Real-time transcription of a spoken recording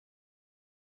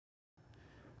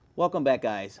Welcome back,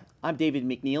 guys. I'm David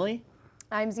McNeely.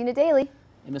 I'm Zena Daly.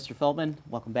 And Mr. Feldman,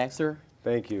 welcome back, sir.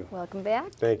 Thank you. Welcome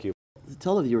back. Thank you.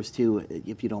 Tell the viewers, too,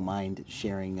 if you don't mind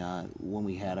sharing when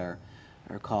we had our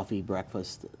coffee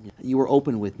breakfast. You were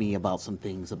open with me about some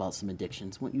things, about some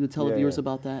addictions. You would tell the viewers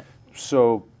about that?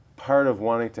 So part of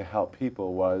wanting to help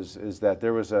people is that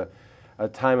there was a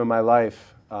time in my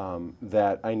life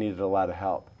that I needed a lot of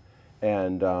help.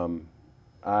 And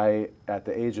I, at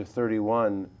the age of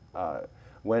 31,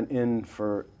 went in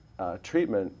for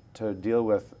treatment to deal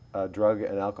with drug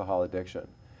and alcohol addiction.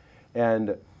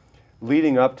 And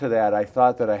leading up to that, I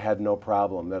thought that I had no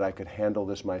problem, that I could handle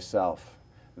this myself,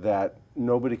 that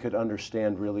nobody could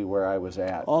understand really where I was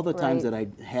at. All the times that I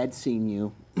had seen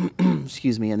you,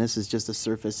 excuse me, and this is just a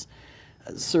surface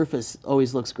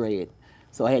always looks great.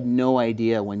 So I had no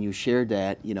idea when you shared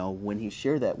that, when he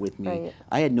shared that with me, Right.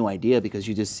 I had no idea, because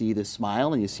you just see this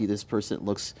smile and you see this person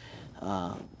looks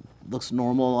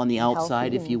normal on the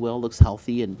outside, if you will, looks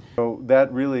healthy. And so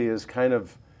that really is kind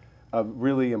of a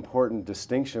really important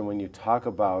distinction when you talk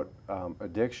about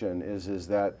addiction is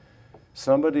that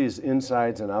somebody's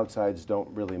insides and outsides don't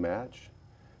really match.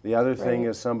 The other thing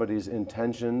is somebody's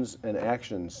intentions and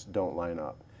actions don't line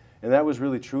up. And that was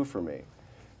really true for me.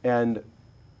 And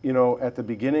at the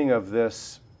beginning of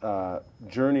this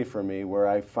journey for me, where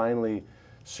I finally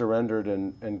surrendered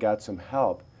and got some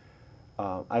help,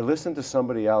 I listened to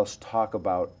somebody else talk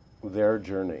about their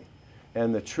journey.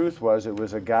 And the truth was, it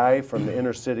was a guy from the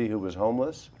inner city who was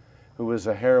homeless, who was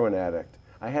a heroin addict.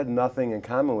 I had nothing in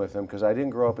common with him because I didn't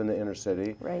grow up in the inner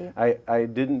city. Right. I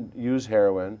didn't use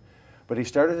heroin. But he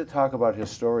started to talk about his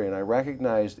story, and I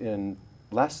recognized in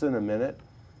less than a minute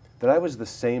that I was the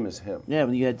same as him. yeah,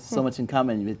 when you had so much in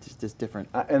common, it's just different.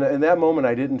 And in that moment,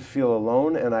 I didn't feel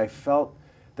alone, and I felt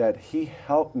that he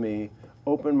helped me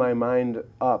open my mind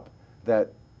up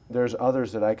that there's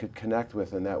others that I could connect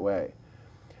with in that way.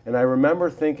 And I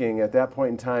remember thinking at that point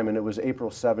in time, and it was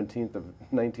April 17th of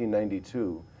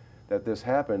 1992 that this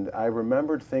happened, I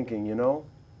remembered thinking,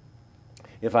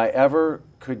 if I ever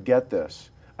could get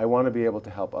this, I want to be able to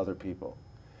help other people.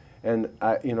 And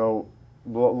a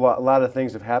lot of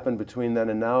things have happened between then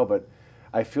and now, but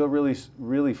I feel really,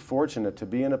 really fortunate to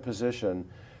be in a position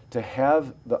to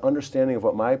have the understanding of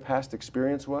what my past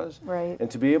experience was,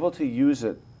 and to be able to use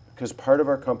it, because part of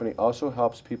our company also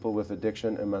helps people with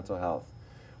addiction and mental health.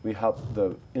 We help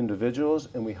the individuals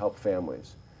and we help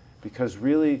families, because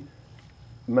really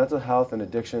mental health and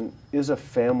addiction is a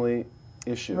family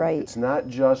issue. It's not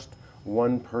just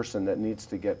one person that needs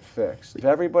to get fixed. If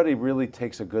everybody really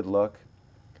takes a good look,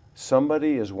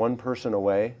 somebody is one person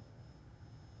away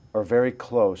or very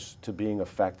close to being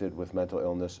affected with mental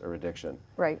illness or addiction.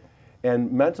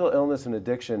 And mental illness and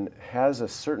addiction has a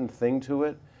certain thing to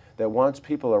it that wants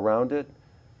people around it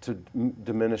to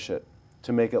diminish it,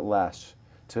 to make it less,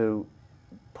 to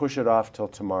push it off till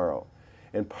tomorrow.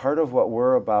 And part of what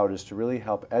we're about is to really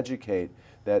help educate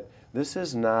that this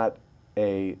is not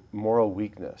a moral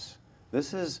weakness.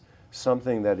 This is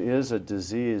something that is a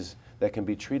disease that can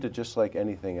be treated just like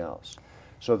anything else.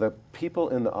 So the people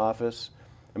in the office,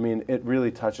 it really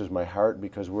touches my heart,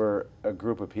 because we're a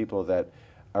group of people that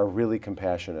are really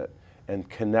compassionate and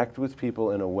connect with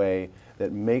people in a way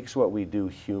that makes what we do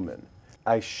human.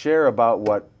 I share about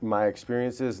what my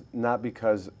experience is, not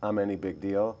because I'm any big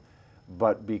deal,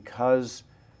 but because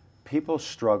people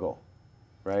struggle,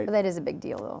 right? That is a big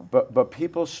deal, though. But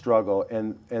people struggle,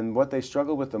 and what they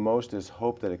struggle with the most is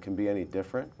hope that it can be any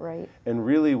different. And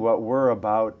really what we're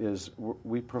about is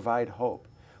we provide hope.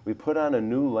 We put on a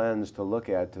new lens to look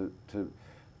at, to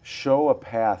show a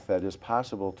path that is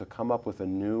possible to come up with a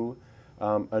new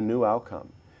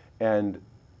outcome.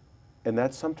 And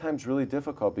that's sometimes really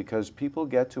difficult, because people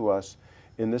get to us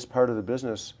in this part of the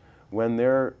business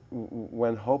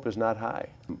when hope is not high.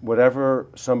 Whatever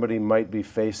somebody might be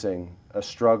facing, a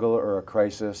struggle or a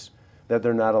crisis, that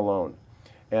they're not alone.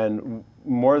 And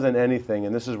more than anything,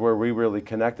 and this is where we really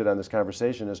connected on this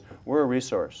conversation, is we're a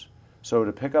resource. So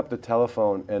to pick up the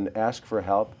telephone and ask for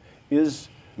help is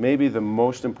maybe the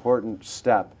most important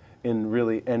step in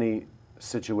really any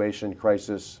situation,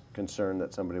 crisis, concern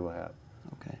that somebody will have.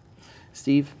 Okay.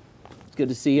 Steve, it's good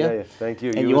to see you. Yeah, thank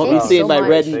you. And you won't be seeing my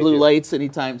red and blue lights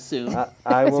anytime soon.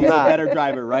 I will He's not. a better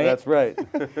driver, right? That's right.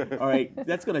 All right,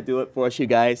 that's going to do it for us, you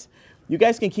guys. You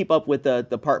guys can keep up with the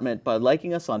department by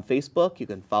liking us on Facebook. You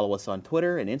can follow us on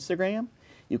Twitter and Instagram.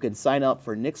 You can sign up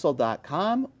for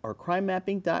Nixle.com or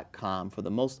crimemapping.com for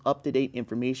the most up-to-date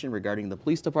information regarding the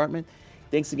police department.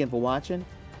 Thanks again for watching.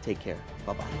 Take care.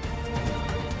 Bye-bye.